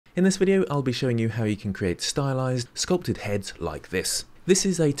In this video, I'll be showing you how you can create stylized, sculpted heads like this. This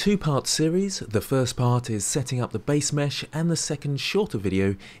is a two-part series. The first part is setting up the base mesh, and the second shorter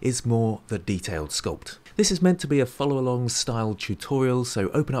video is more the detailed sculpt. This is meant to be a follow-along style tutorial, so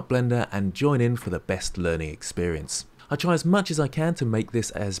open up Blender and join in for the best learning experience. I try as much as I can to make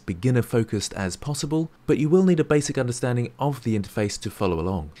this as beginner focused as possible, but you will need a basic understanding of the interface to follow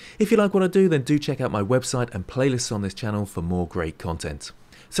along. If you like what I do, then do check out my website and playlists on this channel for more great content.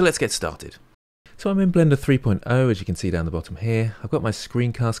 So let's get started. So I'm in Blender 3.0, as you can see down the bottom here. I've got my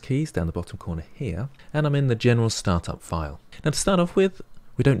screencast keys down the bottom corner here, and I'm in the general startup file. Now to start off with,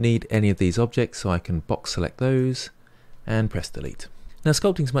 we don't need any of these objects, so I can box select those and press delete. Now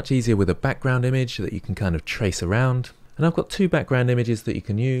sculpting is much easier with a background image that you can kind of trace around. And I've got two background images that you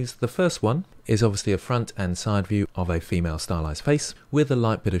can use. The first one is obviously a front and side view of a female stylized face with a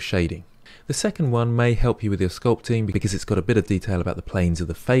light bit of shading. The second one may help you with your sculpting because it's got a bit of detail about the planes of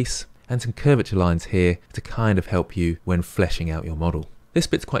the face and some curvature lines here to kind of help you when fleshing out your model. This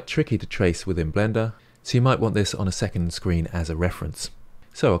bit's quite tricky to trace within Blender, so you might want this on a second screen as a reference.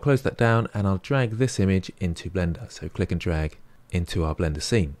 So I'll close that down and I'll drag this image into Blender. So click and drag into our Blender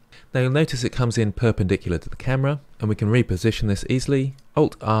scene. Now you'll notice it comes in perpendicular to the camera, and we can reposition this easily.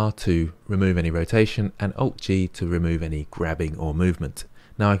 Alt R to remove any rotation and Alt G to remove any grabbing or movement.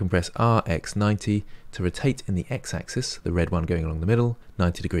 Now I can press RX90 to rotate in the X axis, the red one going along the middle,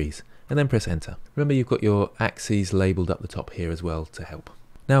 90 degrees, and then press enter. Remember you've got your axes labeled up the top here as well to help.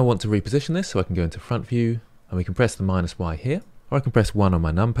 Now I want to reposition this, so I can go into front view and we can press the -Y here, or I can press 1 on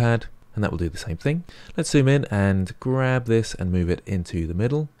my numpad and that will do the same thing. Let's zoom in and grab this and move it into the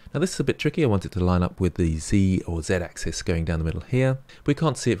middle. Now this is a bit tricky. I want it to line up with the Z or Z axis going down the middle here, but we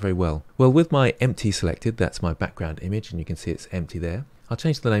can't see it very well. Well, with my empty selected, that's my background image, and you can see it's empty there. I'll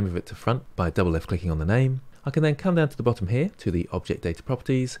change the name of it to front by double left clicking on the name. I can then come down to the bottom here to the object data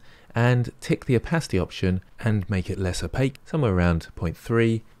properties and tick the opacity option and make it less opaque, somewhere around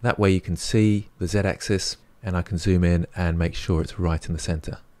 0.3. That way you can see the Z axis, and I can zoom in and make sure it's right in the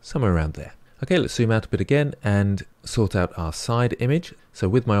center, somewhere around there. Okay, let's zoom out a bit again and sort out our side image. So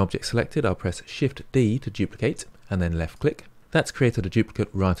with my object selected, I'll press Shift D to duplicate and then left click. That's created a duplicate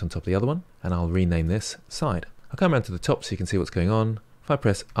right on top of the other one, and I'll rename this side. I'll come around to the top so you can see what's going on. If I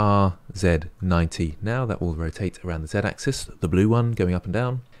press RZ90 now, that will rotate around the Z axis, the blue one going up and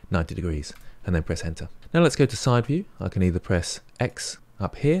down, 90 degrees, and then press enter. Now let's go to side view. I can either press X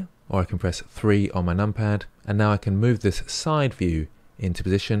up here, or I can press 3 on my numpad, and now I can move this side view into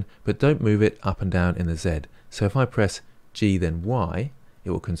position, but don't move it up and down in the Z. So if I press G then Y,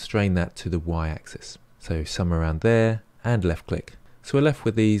 it will constrain that to the Y axis. So somewhere around there, and left click. So we're left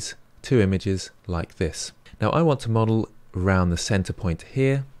with these two images like this. Now I want to model around the center point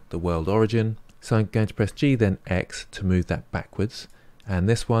here, the world origin. So I'm going to press G then X to move that backwards, and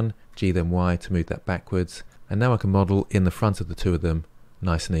this one, G then Y to move that backwards. And now I can model in the front of the two of them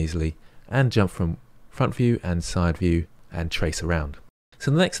nice and easily, and jump from front view and side view and trace around.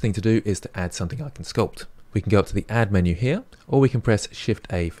 So the next thing to do is to add something I can sculpt. We can go up to the add menu here, or we can press Shift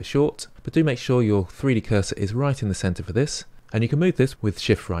A for short, but do make sure your 3D cursor is right in the center for this, and you can move this with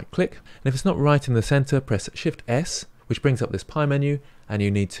Shift right click, and if it's not right in the center, press Shift S, which brings up this pie menu, and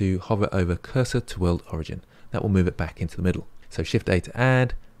you need to hover over cursor to world origin. That will move it back into the middle. So Shift A to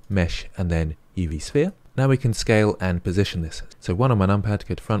add, mesh, and then UV sphere. Now we can scale and position this. So 1 on my numpad to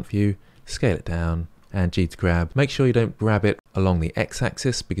go to front view, scale it down, and G to grab. Make sure you don't grab it along the X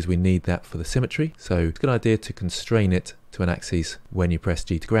axis because we need that for the symmetry. So it's a good idea to constrain it to an axis when you press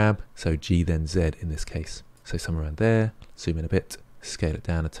G to grab. So G then Z in this case. So somewhere around there, zoom in a bit, scale it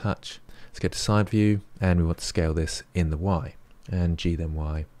down a touch. Let's go to side view, and we want to scale this in the Y, and G then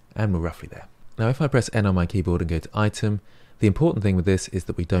Y, and we're roughly there. Now if I press N on my keyboard and go to item, the important thing with this is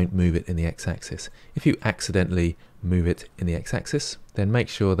that we don't move it in the X axis. If you accidentally move it in the X axis, then make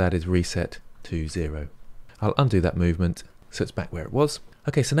sure that is reset to 0. I'll undo that movement so it's back where it was.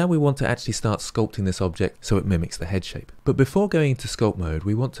 Okay, so now we want to actually start sculpting this object so it mimics the head shape. But before going into sculpt mode,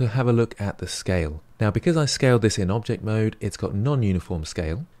 we want to have a look at the scale. Now because I scaled this in object mode, it's got non-uniform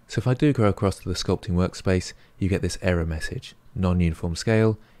scale. So if I do go across to the sculpting workspace, you get this error message, non-uniform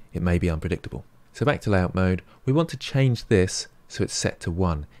scale, it may be unpredictable. So back to layout mode, we want to change this so it's set to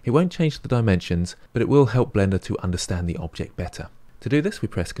 1. It won't change the dimensions, but it will help Blender to understand the object better. To do this, we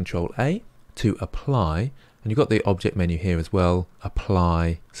press Ctrl A to apply, and you've got the object menu here as well,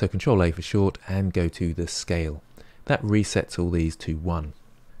 apply, so Ctrl A for short, and go to the scale. That resets all these to 1.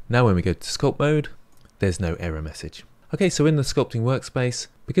 Now when we go to sculpt mode, there's no error message. Okay, so in the sculpting workspace,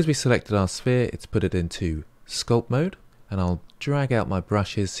 because we selected our sphere, it's put it into sculpt mode, and I'll drag out my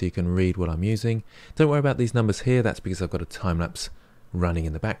brushes so you can read what I'm using. Don't worry about these numbers here, that's because I've got a time-lapse running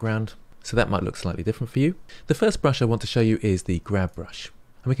in the background. So that might look slightly different for you. The first brush I want to show you is the grab brush.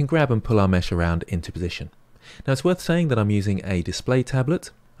 And we can grab and pull our mesh around into position. Now it's worth saying that I'm using a display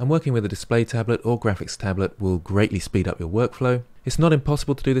tablet. And working with a display tablet or graphics tablet will greatly speed up your workflow. It's not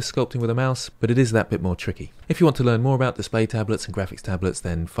impossible to do this sculpting with a mouse, but it is that bit more tricky. If you want to learn more about display tablets and graphics tablets,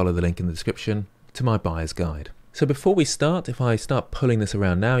 then follow the link in the description to my buyer's guide. So before we start, if I start pulling this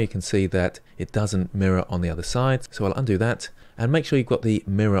around now, you can see that it doesn't mirror on the other side. So I'll undo that and make sure you've got the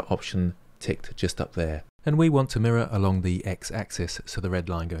mirror option ticked just up there. And we want to mirror along the x-axis, so the red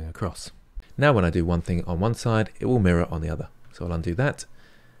line going across. Now when I do one thing on one side, it will mirror on the other. So I'll undo that.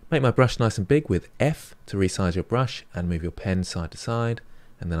 Make my brush nice and big with F to resize your brush and move your pen side to side,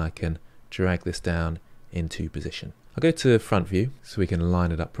 and then I can drag this down into position. I'll go to front view so we can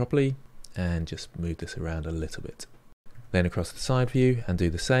line it up properly and just move this around a little bit. Then across the side view and do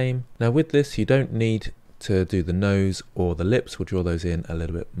the same. Now with this you don't need to do the nose or the lips, we'll draw those in a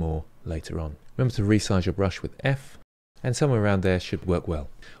little bit more later on. Remember to resize your brush with F, and somewhere around there should work well.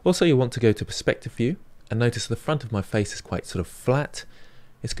 Also you want to go to perspective view and notice the front of my face is quite sort of flat.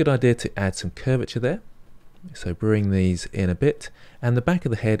 It's a good idea to add some curvature there. So bring these in a bit, and the back of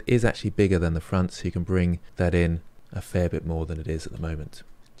the head is actually bigger than the front, so you can bring that in a fair bit more than it is at the moment,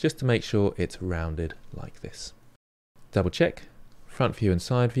 just to make sure it's rounded like this. Double check, front view and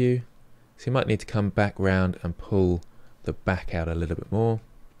side view. So you might need to come back round and pull the back out a little bit more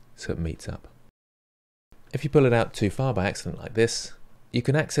so it meets up. If you pull it out too far by accident like this, you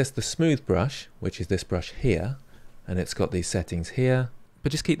can access the smooth brush, which is this brush here, and it's got these settings here,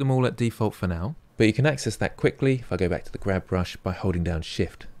 but just keep them all at default for now. But you can access that quickly if I go back to the grab brush by holding down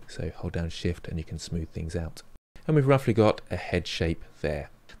shift. So hold down shift and you can smooth things out. And we've roughly got a head shape there.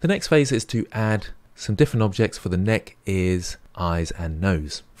 The next phase is to add some different objects for the neck, ears, eyes and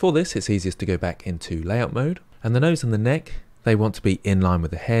nose. For this it's easiest to go back into layout mode, and the nose and the neck, they want to be in line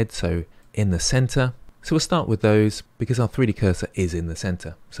with the head, so in the center. So we'll start with those because our 3D cursor is in the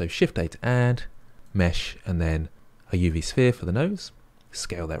center. So Shift A to add, mesh, and then a UV sphere for the nose.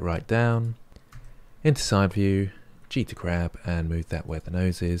 Scale that right down, into side view, G to grab and move that where the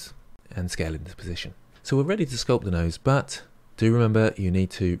nose is, and scale into position. So we're ready to sculpt the nose, but do remember you need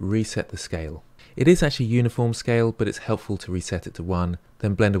to reset the scale. It is actually uniform scale, but it's helpful to reset it to 1,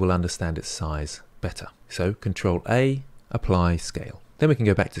 then Blender will understand its size better. So Control A, apply scale. Then we can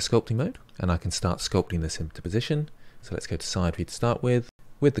go back to sculpting mode, and I can start sculpting this into position. So let's go to side view to start with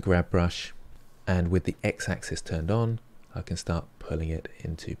the grab brush, and with the X-axis turned on, I can start pulling it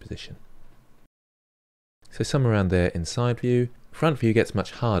into position. So somewhere around there in side view. Front view gets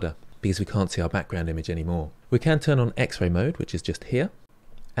much harder because we can't see our background image anymore. We can turn on X-ray mode, which is just here,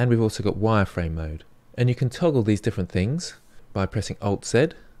 and we've also got wireframe mode. And you can toggle these different things by pressing Alt-Z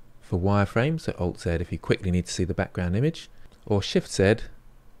for wireframe, so Alt-Z if you quickly need to see the background image, or Shift-Z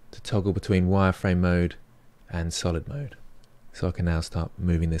to toggle between wireframe mode and solid mode. So I can now start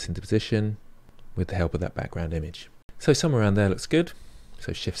moving this into position with the help of that background image. So somewhere around there looks good.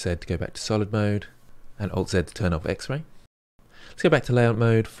 So Shift-Z to go back to solid mode and Alt-Z to turn off X-ray. Let's go back to layout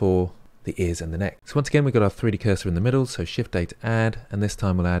mode for the ears and the neck. So once again we've got our 3D cursor in the middle, so Shift A to add, and this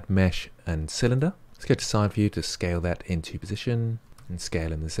time we'll add mesh and cylinder. Let's go to side view to scale that into position, and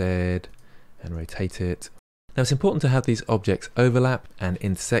scale in the Z, and rotate it. Now it's important to have these objects overlap and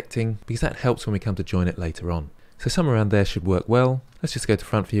intersecting because that helps when we come to join it later on. So somewhere around there should work well. Let's just go to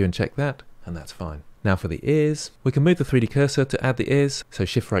front view and check that, and that's fine. Now for the ears, we can move the 3D cursor to add the ears, so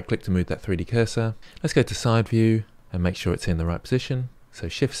Shift right click to move that 3D cursor. Let's go to side view and make sure it's in the right position. So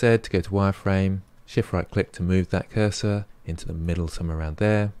Shift Z to go to wireframe, Shift right click to move that cursor into the middle somewhere around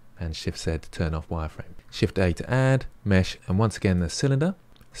there, and Shift Z to turn off wireframe. Shift A to add, mesh, and once again the cylinder,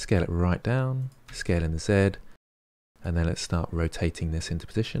 scale it right down, scale in the Z, and then let's start rotating this into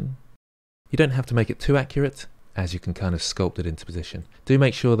position. You don't have to make it too accurate, as you can kind of sculpt it into position. Do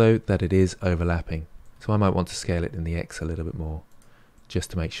make sure though that it is overlapping. So I might want to scale it in the X a little bit more,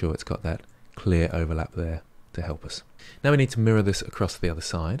 just to make sure it's got that clear overlap there to help us. Now we need to mirror this across to the other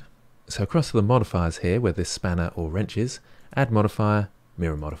side. So across to the modifiers here, where this spanner or wrench is, add modifier,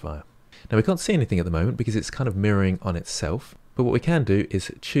 mirror modifier. Now we can't see anything at the moment because it's kind of mirroring on itself, but what we can do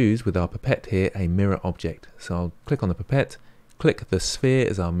is choose with our pipette here a mirror object. So I'll click on the pipette, click the sphere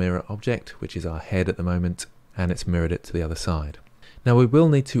as our mirror object, which is our head at the moment, and it's mirrored it to the other side. Now we will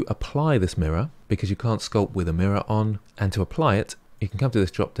need to apply this mirror because you can't sculpt with a mirror on, and to apply it you can come to this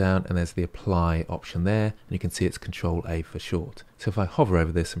drop down and there's the apply option there, and you can see it's Control A for short. So if I hover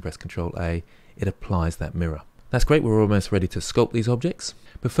over this and press Control A, it applies that mirror. That's great, we're almost ready to sculpt these objects,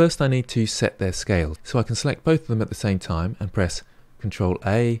 but first I need to set their scale. So I can select both of them at the same time and press Control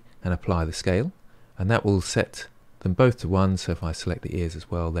A and apply the scale, and that will set them both to 1, so if I select the ears as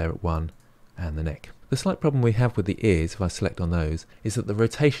well, they're at 1, and the neck. The slight problem we have with the ears, if I select on those, is that the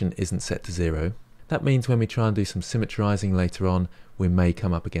rotation isn't set to 0. That means when we try and do some symmetrizing later on, we may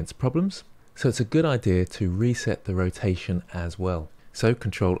come up against problems. So it's a good idea to reset the rotation as well. So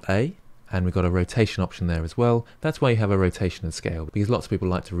Control A, and we've got a rotation option there as well. That's why you have a rotation and scale, because lots of people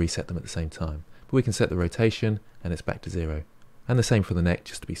like to reset them at the same time. But we can set the rotation and it's back to 0. And the same for the neck,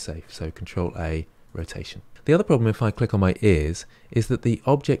 just to be safe. So Control A, rotation. The other problem if I click on my ears is that the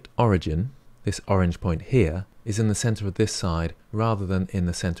object origin, this orange point here, is in the center of this side rather than in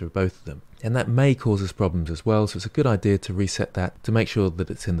the center of both of them. And that may cause us problems as well, so it's a good idea to reset that to make sure that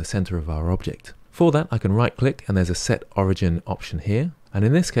it's in the center of our object. For that I can right click and there's a set origin option here, and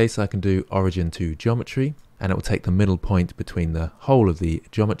in this case I can do origin to geometry, and it will take the middle point between the whole of the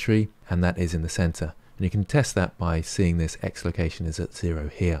geometry, and that is in the center. And you can test that by seeing this X location is at 0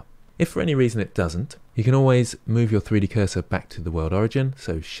 here. If for any reason it doesn't, you can always move your 3D cursor back to the world origin,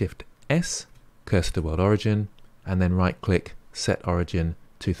 so Shift S, cursor to world origin, and then right click, set origin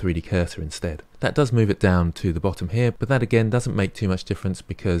to 3D cursor instead. That does move it down to the bottom here, but that again doesn't make too much difference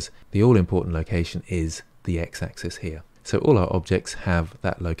because the all important location is the X-axis here. So all our objects have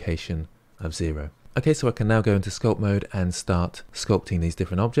that location of 0. Okay, so I can now go into sculpt mode and start sculpting these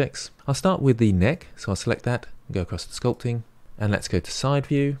different objects. I'll start with the neck, so I'll select that and go across to sculpting, and let's go to side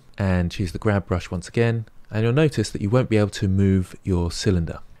view and choose the grab brush once again, and you'll notice that you won't be able to move your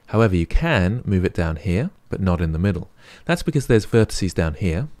cylinder. However, you can move it down here, but not in the middle. That's because there's vertices down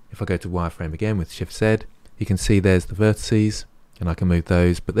here. If I go to wireframe again with Shift Z, you can see there's the vertices, and I can move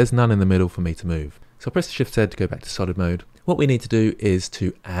those, but there's none in the middle for me to move. So I'll press Shift Z to go back to solid mode. What we need to do is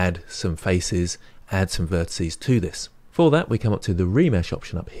to add some faces, add some vertices to this. For that, we come up to the remesh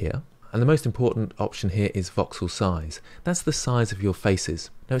option up here, and the most important option here is voxel size. That's the size of your faces.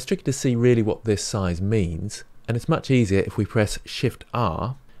 Now it's tricky to see really what this size means, and it's much easier if we press Shift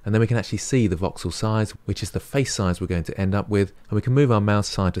R, and then we can actually see the voxel size, which is the face size we're going to end up with, and we can move our mouse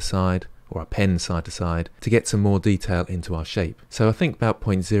side to side, or our pen side to side, to get some more detail into our shape. So I think about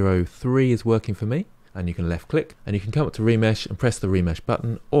 0.03 is working for me, and you can left click, and you can come up to remesh and press the remesh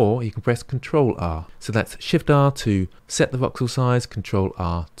button, or you can press Control R. So that's Shift R to set the voxel size, Control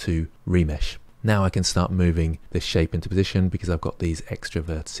R to remesh. Now I can start moving this shape into position because I've got these extra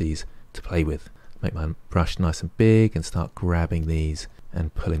vertices to play with. Make my brush nice and big and start grabbing these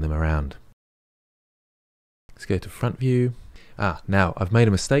and pulling them around. Let's go to front view. Now I've made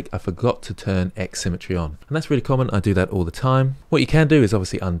a mistake. I forgot to turn X symmetry on, and that's really common. I do that all the time. What you can do is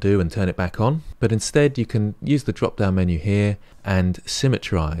obviously undo and turn it back on, but instead you can use the drop down menu here and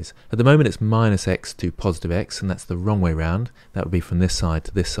symmetrize. At the moment it's -X to +X, and that's the wrong way round. That would be from this side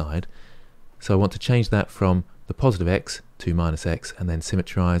to this side. So I want to change that from the +X to -X and then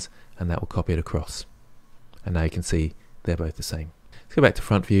symmetrize, and that will copy it across. And now you can see they're both the same. Let's go back to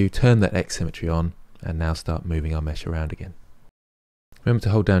front view, turn that X symmetry on, and now start moving our mesh around again. Remember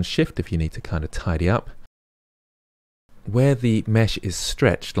to hold down Shift if you need to kind of tidy up. Where the mesh is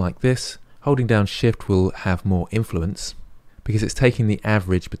stretched like this, holding down Shift will have more influence because it's taking the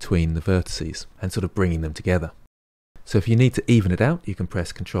average between the vertices and sort of bringing them together. So if you need to even it out, you can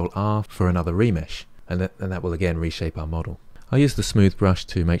press Control R for another remesh, and that will again reshape our model. I'll use the smooth brush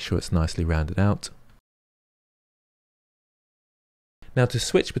to make sure it's nicely rounded out. Now to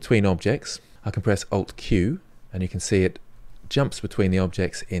switch between objects, I can press Alt Q, and you can see it jumps between the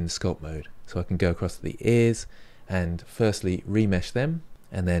objects in sculpt mode. So I can go across to the ears and firstly remesh them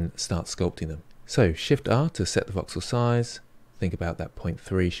and then start sculpting them. So Shift R to set the voxel size. Think about that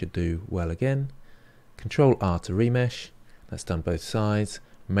 0.3 should do well again. Control R to remesh. That's done both sides.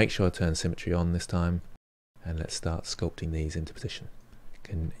 Make sure I turn symmetry on this time, and let's start sculpting these into position. You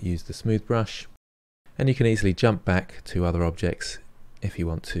can use the smooth brush, and you can easily jump back to other objects if you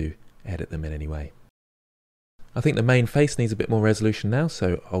want to edit them in any way. I think the main face needs a bit more resolution now,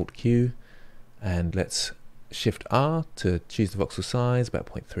 so Alt Q, and let's Shift R to choose the voxel size, about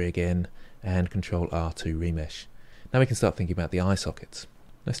 0.3 again, and Control R to remesh. Now we can start thinking about the eye sockets.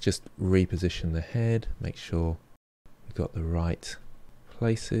 Let's just reposition the head, make sure we've got the right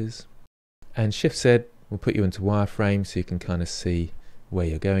places, and Shift Z will put you into wireframe so you can kind of see where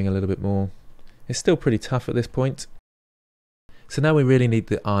you're going a little bit more. It's still pretty tough at this point. So now we really need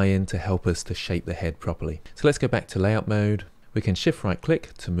the eye in to help us to shape the head properly. So let's go back to layout mode. We can Shift right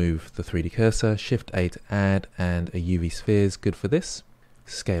click to move the 3D cursor, Shift A to add, and a UV sphere is good for this.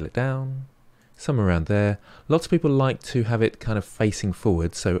 Scale it down, somewhere around there. Lots of people like to have it kind of facing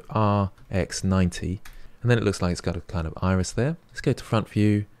forward, so RX90, and then it looks like it's got a kind of iris there. Let's go to front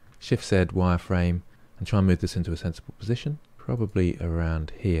view, Shift Z wireframe, and try and move this into a sensible position, probably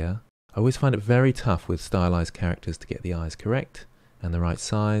around here. I always find it very tough with stylized characters to get the eyes correct and the right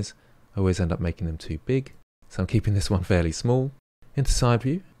size. I always end up making them too big, so I'm keeping this one fairly small. Into side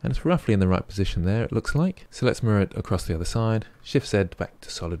view, and it's roughly in the right position there, it looks like. So let's mirror it across the other side. Shift Z back to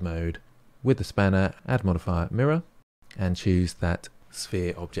solid mode. With the spanner, add modifier mirror, and choose that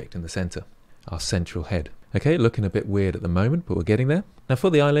sphere object in the center, our central head. Okay, looking a bit weird at the moment, but we're getting there. Now for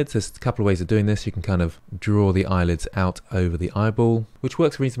the eyelids, there's a couple of ways of doing this. You can kind of draw the eyelids out over the eyeball, which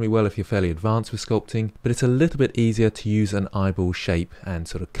works reasonably well if you're fairly advanced with sculpting, but it's a little bit easier to use an eyeball shape and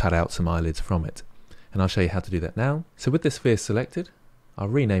sort of cut out some eyelids from it. And I'll show you how to do that now. So with this sphere selected, I'll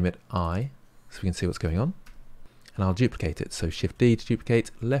rename it Eye, so we can see what's going on. And I'll duplicate it. So Shift D to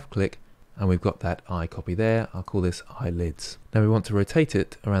duplicate, left click, and we've got that eye copy there. I'll call this eyelids. Now we want to rotate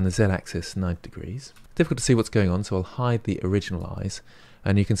it around the Z axis 90 degrees. Difficult to see what's going on, so I'll hide the original eyes.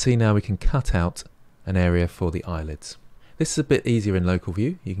 And you can see now we can cut out an area for the eyelids. This is a bit easier in local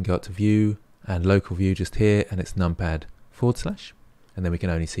view. You can go up to view and local view just here, and it's numpad /, and then we can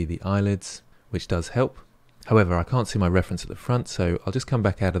only see the eyelids, which does help. However, I can't see my reference at the front, so I'll just come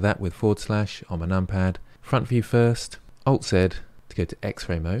back out of that with / on my numpad. Front view first, Alt Z to go to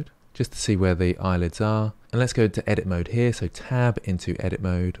X-ray mode, just to see where the eyelids are. And let's go to edit mode here, so tab into edit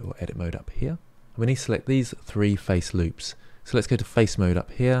mode, or edit mode up here. And we need to select these 3 face loops. So let's go to face mode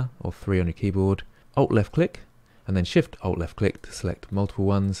up here, or 3 on your keyboard, Alt left click, and then Shift Alt left click to select multiple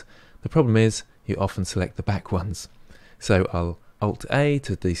ones. The problem is you often select the back ones. So I'll Alt A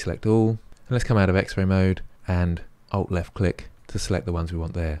to deselect all, and let's come out of X-ray mode and Alt left click to select the ones we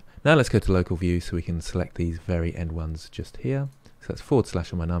want there. Now let's go to local view so we can select these very end ones just here. So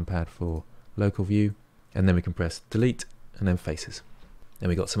that's / on my numpad for local view, and then we can press delete and then faces. Then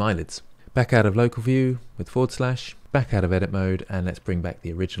we got some eyelids. Back out of local view with /, back out of edit mode, and let's bring back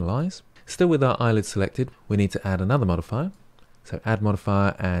the original eyes. Still with our eyelids selected, we need to add another modifier. So add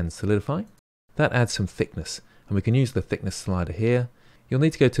modifier and solidify. That adds some thickness, and we can use the thickness slider here. You'll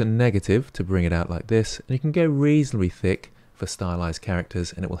need to go to negative to bring it out like this, and you can go reasonably thick for stylized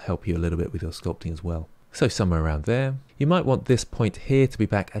characters, and it will help you a little bit with your sculpting as well. So somewhere around there. You might want this point here to be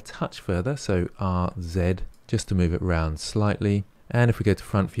back a touch further, so RZ just to move it around slightly. And if we go to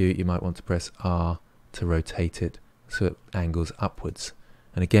front view, you might want to press R to rotate it so it angles upwards.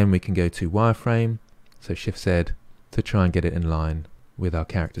 And again, we can go to wireframe, so Shift Z to try and get it in line with our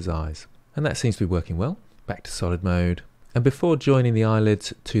character's eyes. And that seems to be working well. Back to solid mode. And before joining the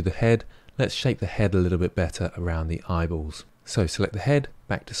eyelids to the head, let's shape the head a little bit better around the eyeballs. So select the head,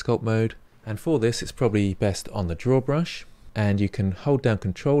 back to sculpt mode. And for this, it's probably best on the draw brush. And you can hold down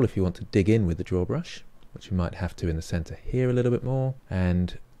Control if you want to dig in with the draw brush, which you might have to in the center here a little bit more,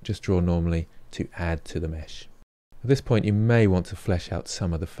 and just draw normally to add to the mesh. At this point, you may want to flesh out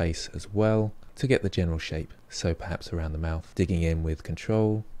some of the face as well to get the general shape. So perhaps around the mouth, digging in with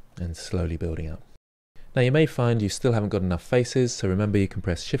Control and slowly building up. Now you may find you still haven't got enough faces, so remember you can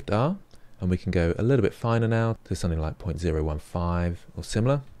press Shift R, and we can go a little bit finer now to something like 0.015 or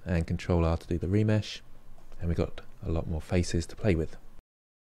similar, and Control R to do the remesh, and we've got a lot more faces to play with.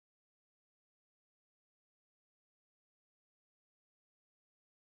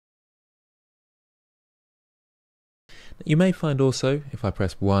 You may find also, if I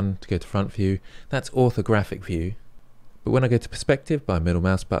press 1 to go to front view, that's orthographic view, but when I go to perspective by middle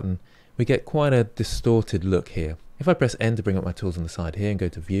mouse button, we get quite a distorted look here. If I press N to bring up my tools on the side here and go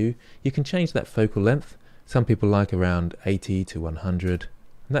to view, you can change that focal length. Some people like around 80 to 100,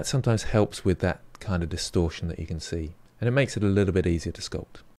 and that sometimes helps with that kind of distortion that you can see, and it makes it a little bit easier to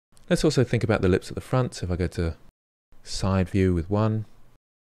sculpt. Let's also think about the lips at the front. So if I go to side view with 1,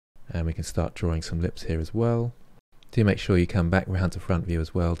 and we can start drawing some lips here as well. Do make sure you come back round to front view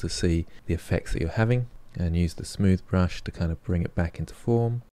as well to see the effects that you're having, and use the smooth brush to kind of bring it back into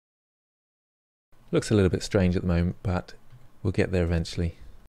form. Looks a little bit strange at the moment, but we'll get there eventually.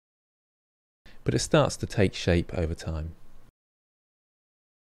 But it starts to take shape over time.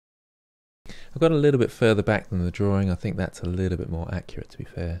 I've got a little bit further back than the drawing. I think that's a little bit more accurate, to be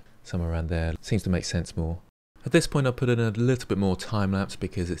fair. Somewhere around there. Seems to make sense more. At this point I'll put in a little bit more time lapse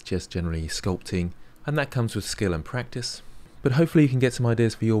because it's just generally sculpting, and that comes with skill and practice. But hopefully you can get some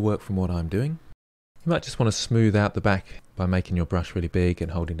ideas for your work from what I'm doing. You might just want to smooth out the back by making your brush really big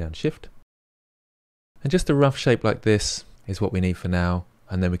and holding down Shift. And just a rough shape like this is what we need for now,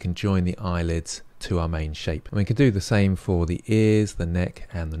 and then we can join the eyelids to our main shape. And we can do the same for the ears, the neck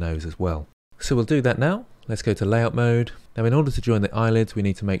and the nose as well. So we'll do that now. Let's go to layout mode. Now in order to join the eyelids, we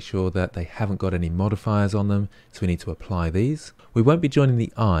need to make sure that they haven't got any modifiers on them, so we need to apply these. We won't be joining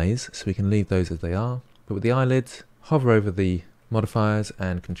the eyes, so we can leave those as they are, but with the eyelids, hover over the modifiers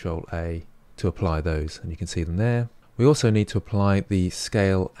and Control A to apply those, and you can see them there. We also need to apply the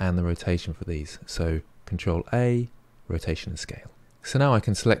scale and the rotation for these. So Control A, rotation and scale. So now I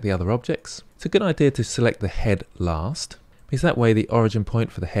can select the other objects. It's a good idea to select the head last, because that way the origin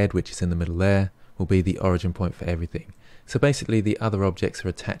point for the head, which is in the middle there, will be the origin point for everything. So basically the other objects are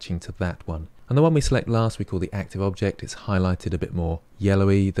attaching to that one. And the one we select last we call the active object. It's highlighted a bit more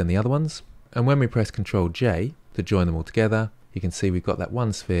yellowy than the other ones. And when we press Control J to join them all together, you can see we've got that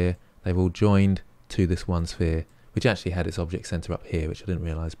one sphere. They've all joined to this one sphere, which actually had its object center up here, which I didn't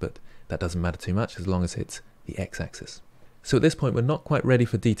realize, but that doesn't matter too much as long as it's the x-axis. So at this point we're not quite ready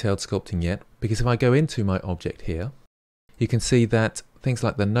for detailed sculpting yet, because if I go into my object here, you can see that things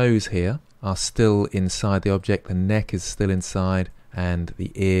like the nose here are still inside the object, the neck is still inside, and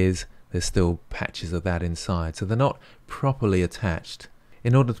the ears, there's still patches of that inside. So they're not properly attached.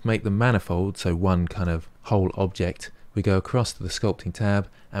 In order to make them manifold, so one kind of whole object, we go across to the Sculpting tab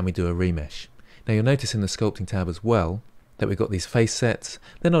and we do a remesh. Now you'll notice in the Sculpting tab as well that we've got these face sets.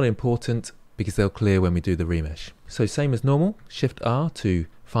 They're not important because they'll clear when we do the remesh. So same as normal, Shift R to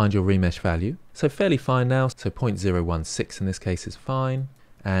find your remesh value. So fairly fine now, so 0.016 in this case is fine,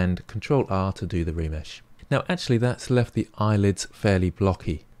 and Control R to do the remesh. Now actually that's left the eyelids fairly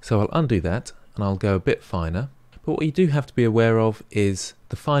blocky. So I'll undo that and I'll go a bit finer. But what you do have to be aware of is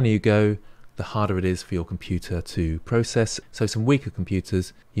the finer you go, the harder it is for your computer to process. So some weaker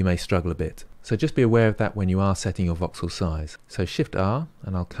computers, you may struggle a bit. So just be aware of that when you are setting your voxel size. So Shift R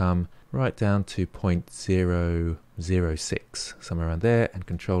and I'll come right down to 0.006, somewhere around there, and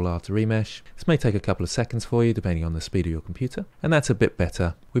Control R to remesh. This may take a couple of seconds for you depending on the speed of your computer, and that's a bit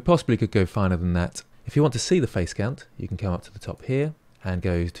better. We possibly could go finer than that. If you want to see the face count, you can come up to the top here and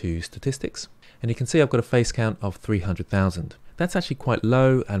go to statistics, and you can see I've got a face count of 300,000. That's actually quite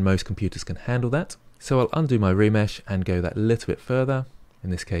low and most computers can handle that. So I'll undo my remesh and go that little bit further,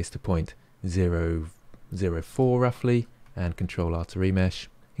 in this case to 0.004 roughly, and Control R to remesh.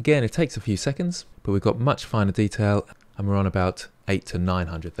 Again, it takes a few seconds, but we've got much finer detail and we're on about 800 to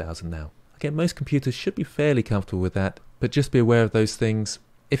 900,000 now. Again, most computers should be fairly comfortable with that, but just be aware of those things.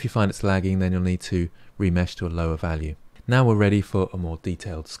 If you find it's lagging, then you'll need to remesh to a lower value. Now we're ready for a more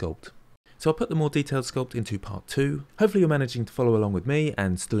detailed sculpt. So I'll put the more detailed sculpt into part 2. Hopefully you're managing to follow along with me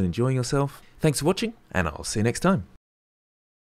and still enjoying yourself. Thanks for watching, and I'll see you next time.